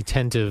anal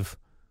retentive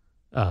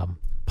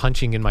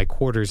punching in my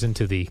quarters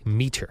into the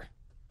meter.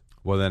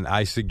 Well, then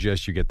I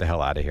suggest you get the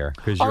hell out of here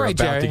because you're about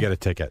Jerry. to get a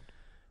ticket.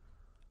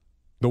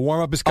 The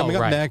warm-up is coming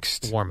up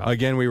next. Warm-up.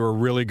 Again, we were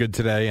really good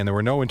today, and there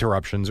were no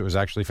interruptions. It was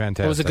actually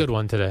fantastic. It was a good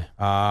one today.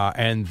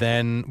 And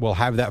then we'll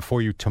have that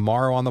for you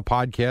tomorrow on the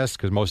podcast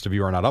because most of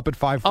you are not up at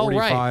 5:45. Oh,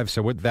 right.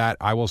 So with that,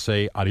 I will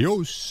say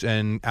adios,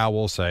 and Al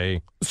will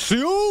say see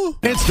you.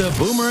 It's the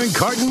Boomer and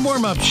Carton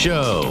warm-up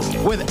show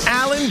with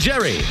Al and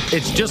Jerry.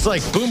 It's just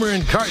like Boomer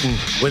and Carton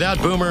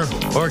without Boomer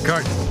or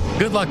Carton.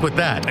 Good luck with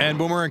that. And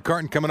Boomer and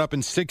Carton coming up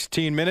in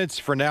 16 minutes.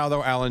 For now,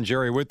 though, Alan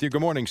Jerry with you. Good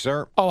morning,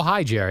 sir. Oh,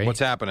 hi, Jerry. What's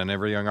happening?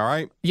 Everything all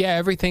right? Yeah,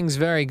 everything's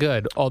very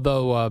good.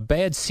 Although,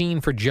 bad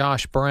scene for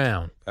Josh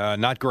Brown,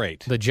 Not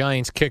great. the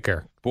Giants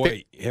kicker.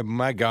 Boy,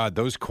 my God,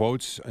 those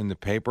quotes in the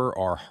paper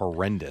are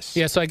horrendous.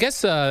 Yeah, so I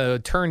guess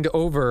turned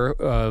over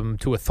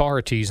to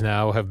authorities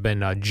now have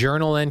been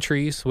journal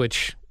entries,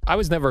 which I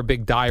was never a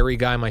big diary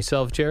guy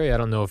myself, Jerry. I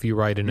don't know if you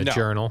write in a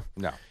journal.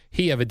 No.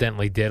 He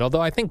evidently did,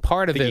 although I think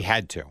part of it... He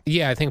had to.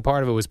 Yeah, I think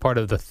part of it was part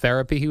of the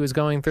therapy he was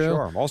going through.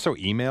 Sure. Also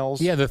emails.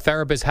 Yeah, the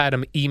therapist had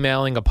him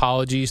emailing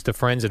apologies to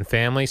friends and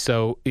family,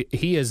 so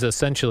he has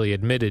essentially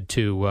admitted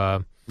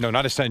to... No,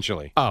 not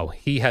essentially. Oh,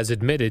 he has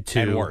admitted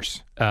to... And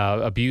worse.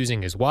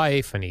 Abusing his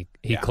wife, and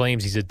he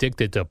claims he's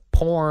addicted to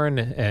porn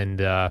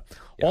and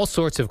all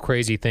sorts of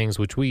crazy things,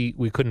 which we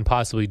couldn't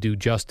possibly do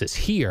justice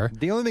here.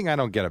 The only thing I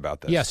don't get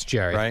about this... Yes,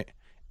 Jerry. Right?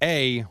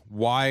 A,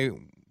 why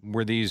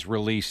were these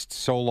released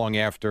so long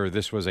after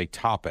this was a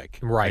topic?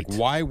 Right. Like,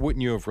 why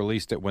wouldn't you have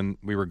released it when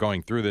we were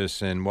going through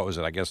this in, what was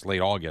it, I guess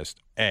late August?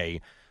 A.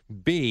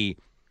 B,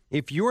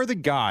 if you're the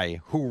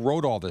guy who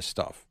wrote all this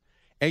stuff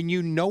and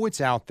you know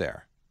it's out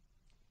there,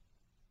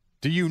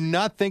 do you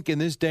not think in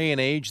this day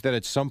and age that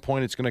at some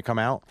point it's going to come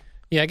out?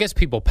 Yeah, I guess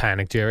people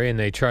panic, Jerry, and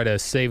they try to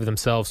save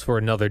themselves for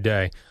another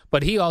day.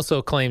 But he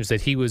also claims that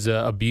he was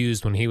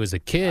abused when he was a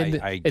kid.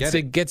 I get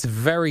It gets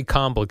very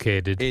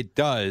complicated. It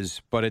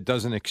does, but it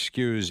doesn't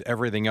excuse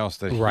everything else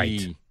that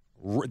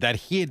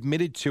he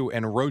admitted to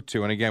and wrote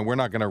to. And again, we're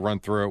not going to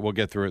run through it. We'll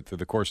get through it through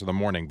the course of the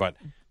morning. But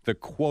the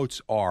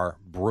quotes are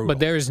brutal. But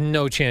there is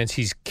no chance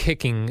he's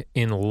kicking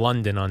in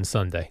London on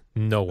Sunday.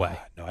 No way.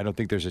 No, I don't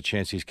think there's a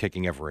chance he's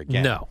kicking ever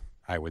again. No.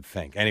 I would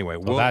think. Anyway,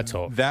 that's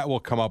all. That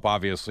will come up,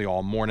 obviously,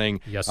 all morning.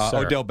 Yes, sir.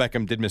 Odell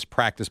Beckham did miss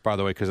practice, by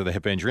the way, because of the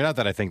hip injury. Not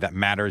that I think that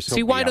matters.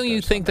 See, why don't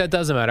you think that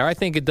doesn't matter? I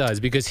think it does,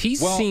 because he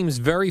seems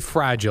very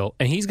fragile,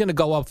 and he's going to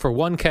go up for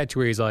one catch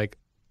where he's like,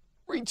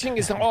 reaching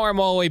his arm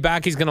all the way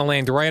back. He's going to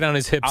land right on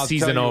his hip.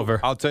 Season over.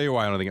 I'll tell you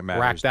why I don't think it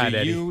matters. Rack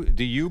that,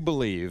 do you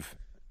believe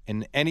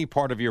in any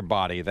part of your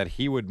body that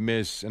he would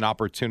miss an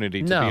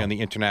opportunity to be on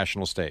the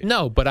international stage?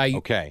 No, but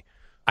Okay.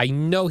 I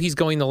know he's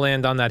going to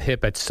land on that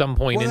hip at some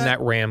point in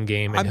that Ram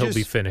game, and he'll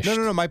be finished.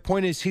 No. My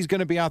point is he's going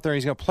to be out there and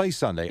he's going to play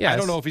Sunday. Yes. I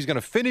don't know if he's going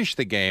to finish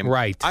the game.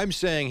 Right. I'm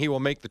saying he will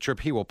make the trip.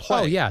 He will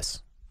play. Oh,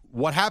 yes.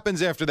 What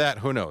happens after that,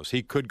 who knows?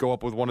 He could go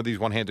up with one of these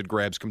one-handed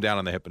grabs, come down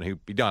on the hip, and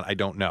he'd be done. I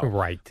don't know.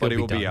 Right. But he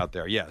will done. be out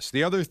there, yes.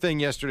 The other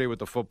thing yesterday with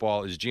the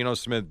football is Geno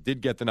Smith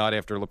did get the nod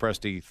after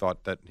Lepresti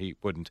thought that he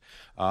wouldn't.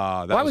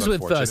 I was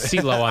with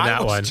CeeLo on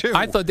that one. Too.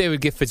 I thought they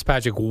would give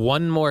Fitzpatrick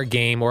one more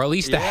game, or at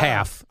least a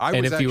half.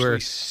 I was actually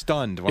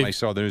stunned when I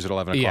saw the news at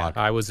 11 o'clock.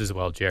 Yeah, I was as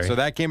well, Jerry. So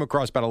that came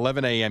across about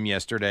 11 a.m.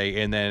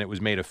 yesterday, and then it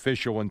was made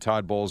official when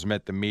Todd Bowles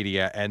met the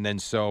media. And then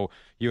so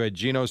you had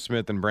Geno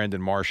Smith and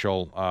Brandon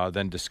Marshall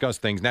then discuss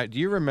things. Now, do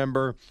you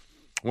remember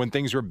when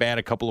things were bad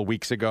a couple of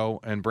weeks ago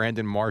and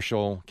Brandon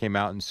Marshall came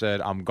out and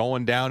said, I'm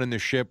going down in the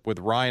ship with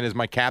Ryan as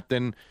my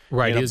captain?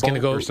 Right. He was going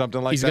to go or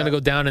something like that. He's going to go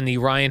down in the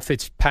Ryan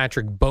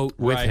Fitzpatrick boat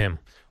with him.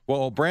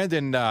 Well,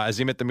 Brandon, as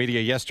he met the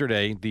media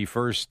yesterday, the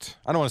first,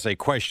 I don't want to say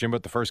question,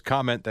 but the first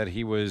comment that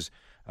he was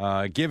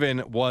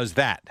given was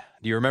that.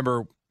 Do you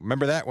remember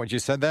that when you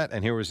said that?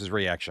 And here was his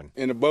reaction.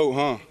 In the boat,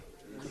 huh?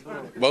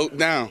 Boat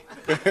down.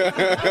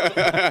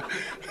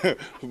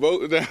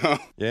 Boat down.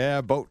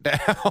 Yeah, boat down.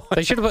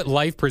 They should have put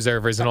life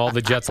preservers in all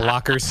the Jets'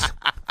 lockers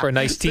for a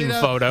nice team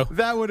photo.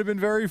 That would have been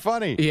very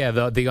funny. Yeah,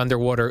 the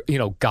underwater,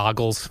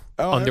 goggles,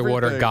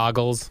 underwater everything.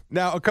 Goggles.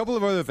 Now, a couple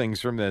of other things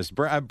from this.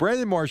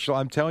 Brandon Marshall,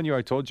 I'm telling you,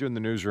 I told you in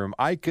the newsroom,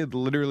 I could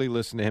literally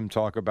listen to him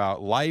talk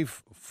about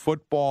life,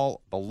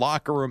 football, the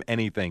locker room,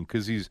 anything,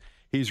 because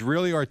he's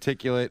really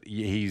articulate.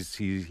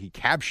 He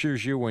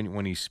captures you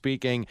when he's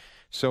speaking.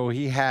 So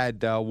he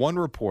had one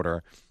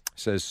reporter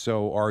says,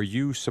 so are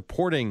you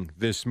supporting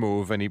this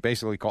move? And he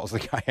basically calls the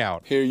guy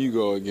out. Here you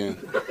go again.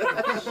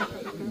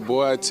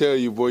 Boy, I tell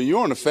you,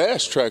 you're on the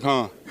fast track,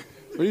 huh?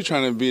 Are you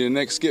trying to be the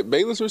next Skip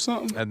Bayless or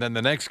something? And then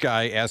the next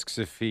guy asks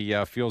if he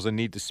feels a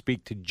need to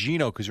speak to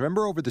Geno. Because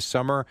remember over the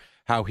summer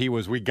how he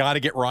was, we got to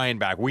get Ryan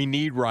back. We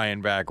need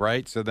Ryan back,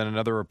 right? So then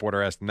another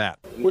reporter asked him that.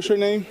 What's your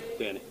name?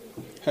 Danny.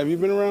 Have you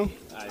been around?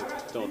 I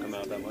don't come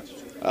out that much.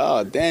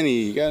 Oh,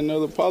 Danny, you got to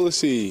know the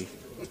policy.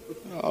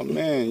 Oh,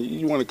 man,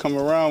 you want to come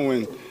around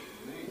when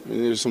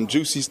there's some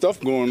juicy stuff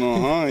going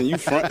on, huh? And you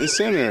front and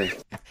center.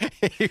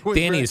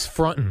 Danny is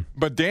fronting.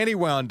 But Danny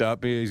wound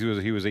up, he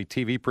was a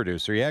TV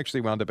producer. He actually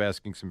wound up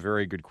asking some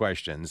very good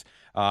questions.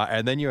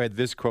 And then you had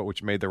this quote,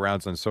 which made the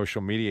rounds on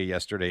social media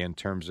yesterday in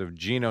terms of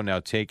Geno now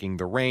taking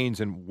the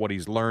reins and what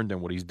he's learned and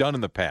what he's done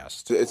in the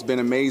past. It's been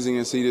amazing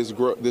to see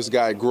this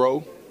guy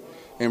grow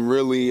and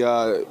really,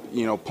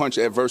 punch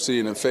adversity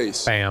in the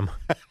face. Bam.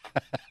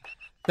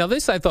 Now,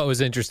 this I thought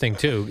was interesting,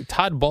 too.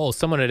 Todd Bowles,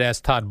 someone had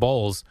asked Todd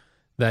Bowles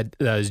that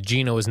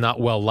Geno is not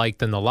well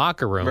liked in the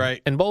locker room.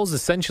 Right. And Bowles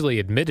essentially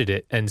admitted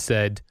it and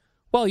said,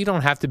 Well, you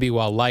don't have to be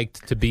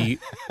well-liked to be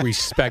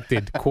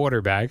respected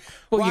quarterback.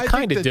 Well, you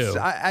kind of do.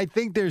 I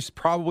think there's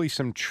probably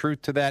some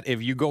truth to that.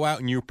 If you go out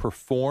and you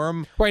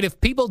perform. Right, if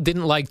people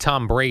didn't like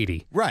Tom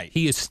Brady, right,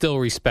 he is still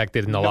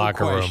respected in the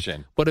locker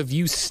room. But if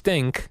you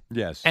stink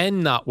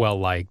and not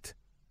well-liked,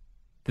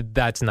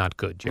 that's not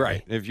good, Jerry.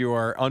 Right. If you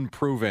are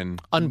unproven,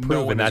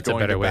 that's a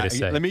better way to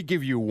say. Let me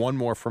give you one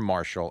more from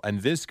Marshall,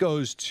 and this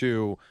goes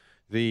to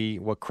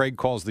what Craig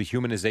calls the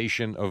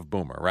humanization of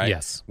Boomer, right?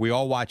 Yes. We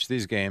all watch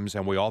these games,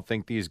 and we all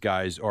think these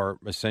guys are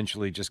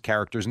essentially just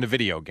characters in a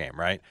video game,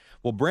 right?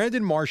 Well,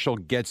 Brandon Marshall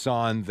gets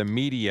on the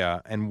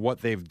media and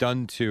what they've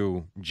done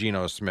to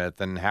Geno Smith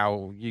and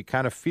how you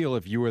kind of feel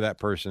if you were that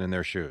person in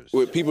their shoes.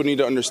 What people need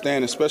to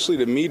understand, especially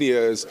the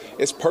media, is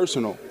it's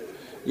personal.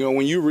 You know,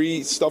 when you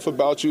read stuff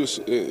about you,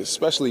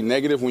 especially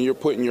negative, when you're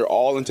putting your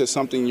all into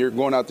something, you're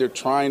going out there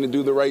trying to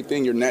do the right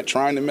thing, you're not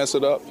trying to mess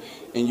it up,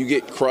 and you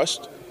get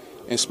crushed,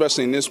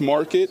 especially in this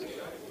market,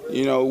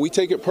 you know, we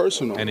take it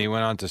personal. And he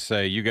went on to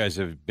say, you guys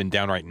have been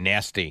downright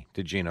nasty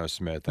to Geno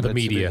Smith. And the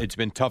media. It's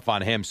been tough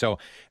on him. So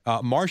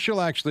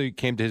Marshall actually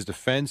came to his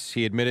defense.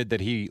 He admitted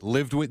that he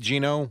lived with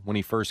Geno when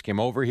he first came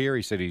over here.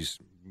 He said he's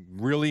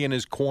really in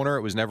his corner.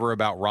 It was never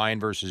about Ryan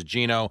versus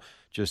Geno.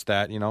 Just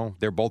that, you know,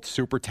 they're both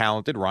super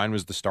talented. Ryan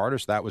was the starter,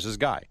 so that was his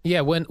guy.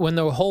 Yeah, when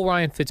the whole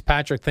Ryan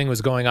Fitzpatrick thing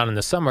was going on in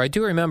the summer, I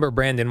do remember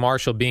Brandon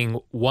Marshall being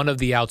one of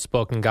the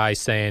outspoken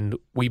guys saying,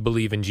 we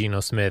believe in Geno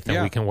Smith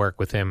and we can work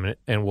with him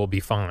and we'll be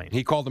fine.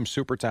 He called him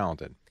super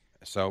talented.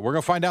 So we're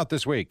going to find out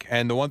this week.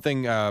 And the one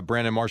thing,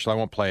 Brandon Marshall, I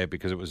won't play it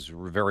because it was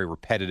very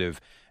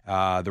repetitive.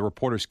 The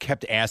reporters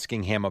kept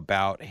asking him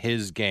about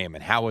his game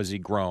and how has he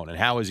grown and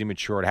how has he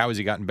matured, how has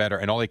he gotten better.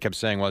 And all he kept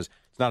saying was,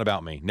 it's not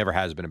about me. Never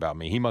has been about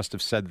me. He must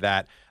have said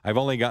that. I've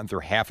only gotten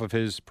through half of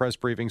his press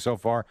briefing so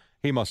far.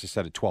 He must have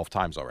said it 12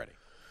 times already.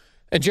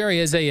 And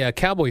Jerry, as a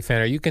Cowboy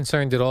fan, are you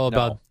concerned at all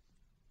about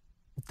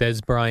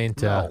Dez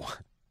Bryant? No.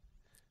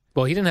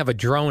 Well, he didn't have a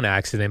drone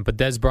accident, but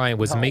Dez Bryant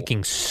was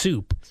making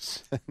soup.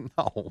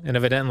 No. And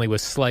evidently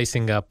was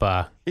slicing up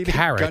he didn't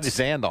carrots. Cut his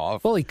hand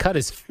off. Well, he cut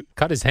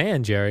his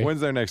hand, Jerry. When's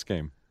their next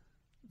game?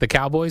 The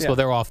Cowboys? Yeah. Well,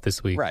 they're off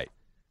this week. Right.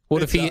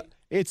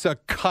 It's a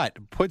cut.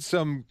 Put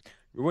some...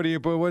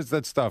 What's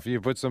that stuff? You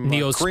put some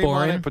cream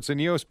on it, put some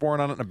Neosporin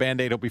on it, and a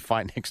Band-Aid. He'll be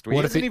fine next week.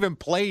 He hasn't even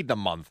played in a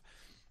month.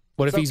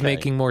 What if he's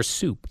making more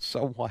soup?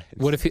 So what?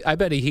 What if I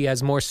bet he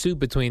has more soup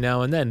between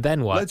now and then?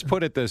 Then what? Let's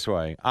put it this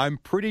way. I'm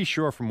pretty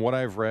sure from what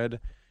I've read,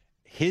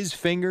 his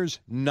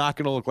finger's not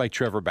going to look like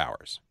Trevor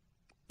Bauer's.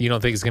 You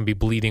don't think it's going to be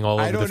bleeding all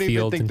over the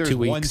field in 2 weeks? I don't even think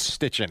there's one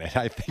stitch in it.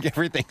 I think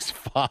everything's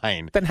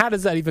fine. Then how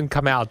does that even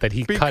come out that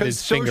he cut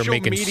his finger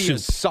making soup? Because social media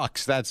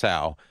sucks. That's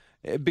how.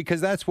 Because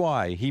that's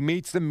why. He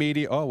meets the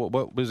media. Oh,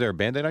 what was there a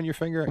Band-Aid on your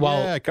finger?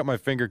 Well, yeah, I cut my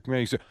finger.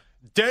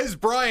 Dez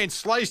Bryant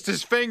sliced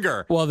his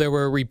finger. Well, there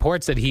were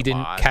reports that he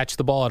didn't catch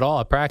the ball at all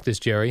at practice,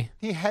 Jerry.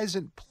 He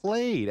hasn't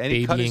played. And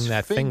he cut his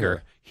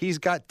finger. He's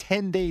got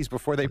 10 days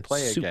before they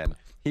play again.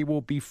 He will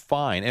be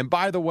fine. And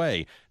by the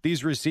way,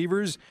 these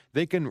receivers,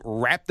 they can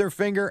wrap their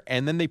finger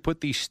and then they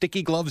put these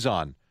sticky gloves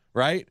on,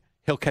 right?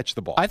 He'll catch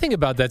the ball. I think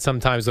about that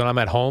sometimes when I'm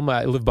at home.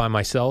 I live by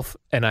myself,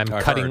 and I'm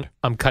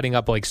cutting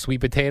up like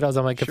sweet potatoes.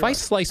 I'm like, if I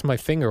slice my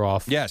finger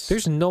off,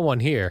 there's no one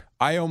here.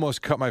 I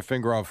almost cut my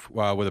finger off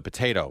with a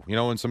potato. You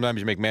know, when sometimes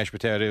you make mashed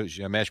potatoes,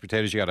 you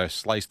got to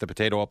slice the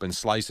potato up in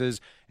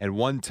slices. And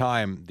one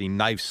time, the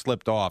knife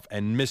slipped off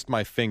and missed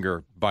my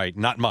finger by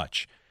not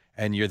much.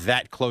 And you're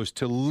that close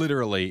to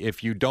literally,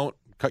 if you don't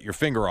cut your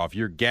finger off,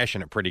 you're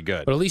gashing it pretty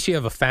good. But at least you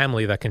have a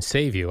family that can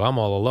save you. I'm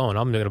all alone.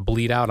 I'm going to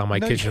bleed out on my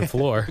kitchen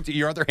floor.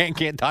 Your other hand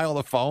can't dial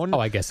the phone? Oh,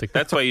 I guess it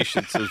That's why you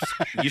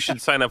should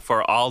sign up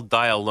for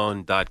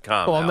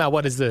alldialone.com. Well, now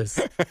what is this?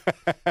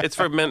 It's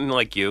for men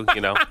like you,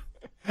 you know.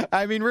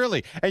 I mean,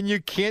 really. And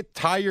you can't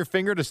tie your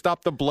finger to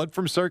stop the blood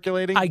from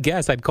circulating? I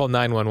guess I'd call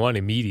 911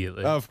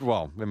 immediately.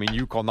 Well, I mean,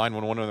 you call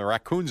 911 and the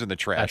raccoon's in the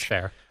trash. That's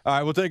fair. All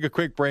right, we'll take a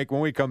quick break.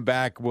 When we come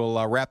back,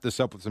 we'll wrap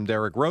this up with some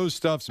Derrick Rose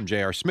stuff, some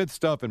J.R. Smith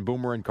stuff, and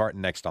Boomer and Carton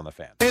next on The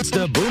Fan. It's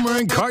the Boomer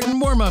and Carton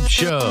warm-up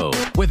show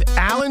with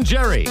Al and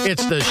Jerry.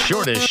 It's the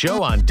shortest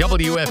show on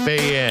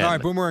WFAN. All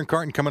right, Boomer and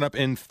Carton coming up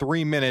in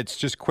 3 minutes.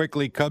 Just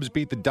quickly, Cubs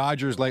beat the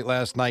Dodgers late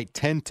last night,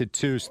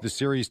 10-2. So the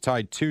series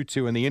tied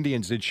 2-2, and the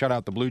Indians did shut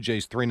out the Blue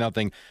Jays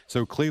 3-0.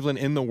 So Cleveland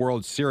in the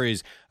World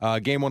Series.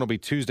 Game one will be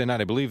Tuesday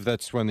night. I believe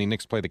that's when the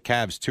Knicks play the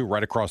Cavs, too,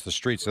 right across the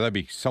street. So that'd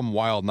be some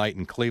wild night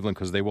in Cleveland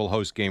because they will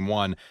host Game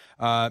 1.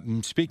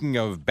 Speaking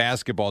of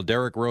basketball,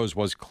 Derrick Rose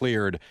was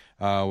cleared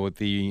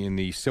in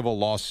the civil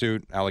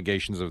lawsuit,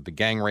 allegations of the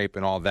gang rape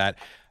and all that.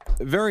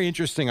 Very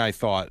interesting, I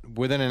thought.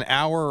 Within an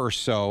hour or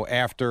so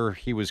after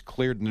he was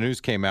cleared and the news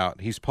came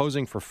out, he's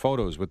posing for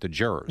photos with the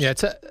jurors. Yeah,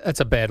 that's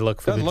a bad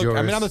look for the jurors.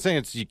 I mean, I'm not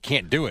saying you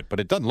can't do it, but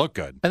it doesn't look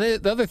good. And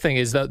the other thing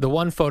is that the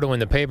one photo in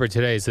the paper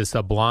today is this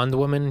blonde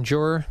woman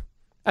juror.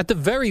 At the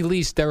very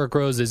least, Derrick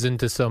Rose is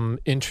into some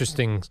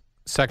interesting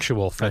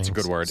sexual things. That's a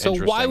good word. So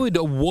why would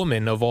a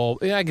woman of all...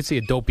 I could see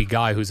a dopey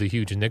guy who's a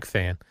huge Knicks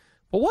fan,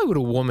 but why would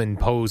a woman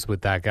pose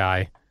with that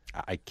guy?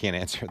 I can't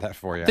answer that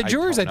for you. The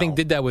jurors, I think,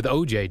 did that with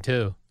OJ,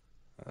 too.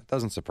 It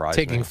doesn't surprise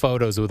taking me.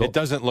 photos with It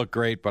doesn't look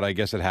great, but I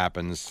guess it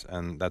happens,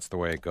 and that's the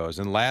way it goes.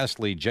 And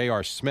lastly,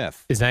 J.R.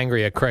 Smith. is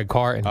angry at Craig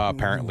Carton.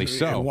 Apparently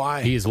so. And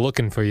why? He is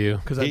looking for you.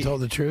 Because I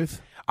told the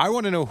truth? I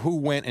want to know who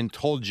went and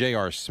told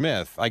J.R.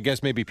 Smith. I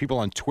guess maybe people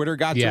on Twitter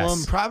got Yes. to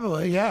him.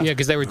 Probably, yeah. Yeah,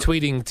 because they were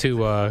tweeting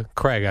to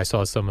Craig. I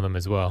saw some of them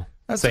as well,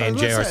 That's saying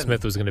right. J.R. Listen.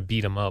 Smith was going to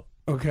beat him up.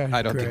 Okay.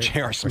 I don't great. think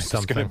J.R. Smith is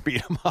going something. to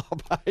beat him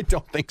up. I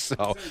don't think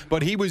so.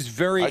 But he was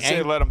very I say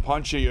angry. let him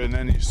punch you, and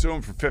then you sue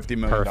him for $50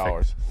 million.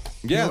 Perfect.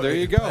 Yeah, there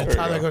you go. By the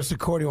time that goes to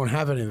court, he won't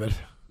have any of it.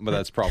 But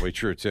that's probably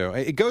true, too.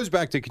 It goes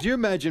back to, could you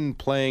imagine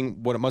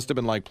playing what it must have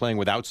been like playing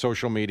without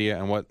social media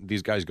and what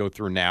these guys go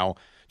through now?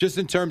 Just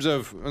in terms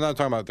of, I'm not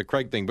talking about the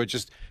Craig thing, but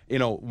just,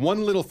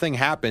 one little thing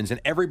happens and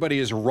everybody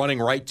is running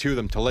right to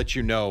them to let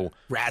you know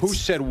Rats. who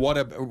said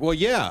what. Well,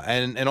 yeah,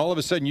 and all of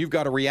a sudden you've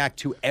got to react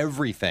to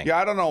everything. Yeah,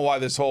 I don't know why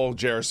this whole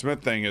J.R.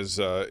 Smith thing is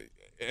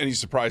any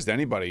surprise to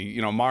anybody.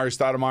 Mario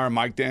Stoudemire,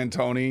 Mike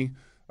D'Antoni,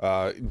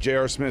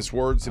 J.R. Smith's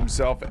words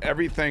himself,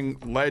 everything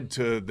led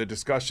to the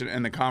discussion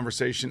and the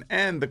conversation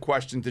and the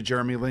question to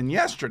Jeremy Lin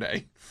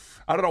yesterday.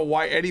 I don't know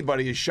why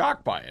anybody is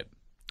shocked by it.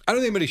 I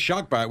don't think anybody's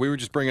shocked by it. We were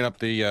just bringing up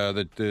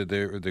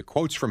the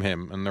quotes from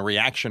him and the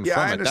reaction Yeah,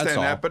 from I it. understand That's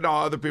all. that, but no,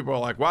 other people are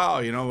like,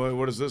 wow,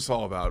 what is this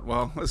all about?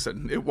 Well,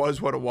 listen, it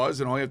was what it was,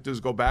 and all you have to do is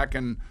go back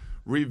and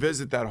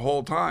revisit that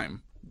whole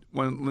time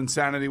when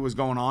Linsanity was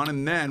going on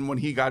and then when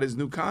he got his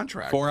new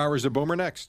contract. 4 hours of Boomer next.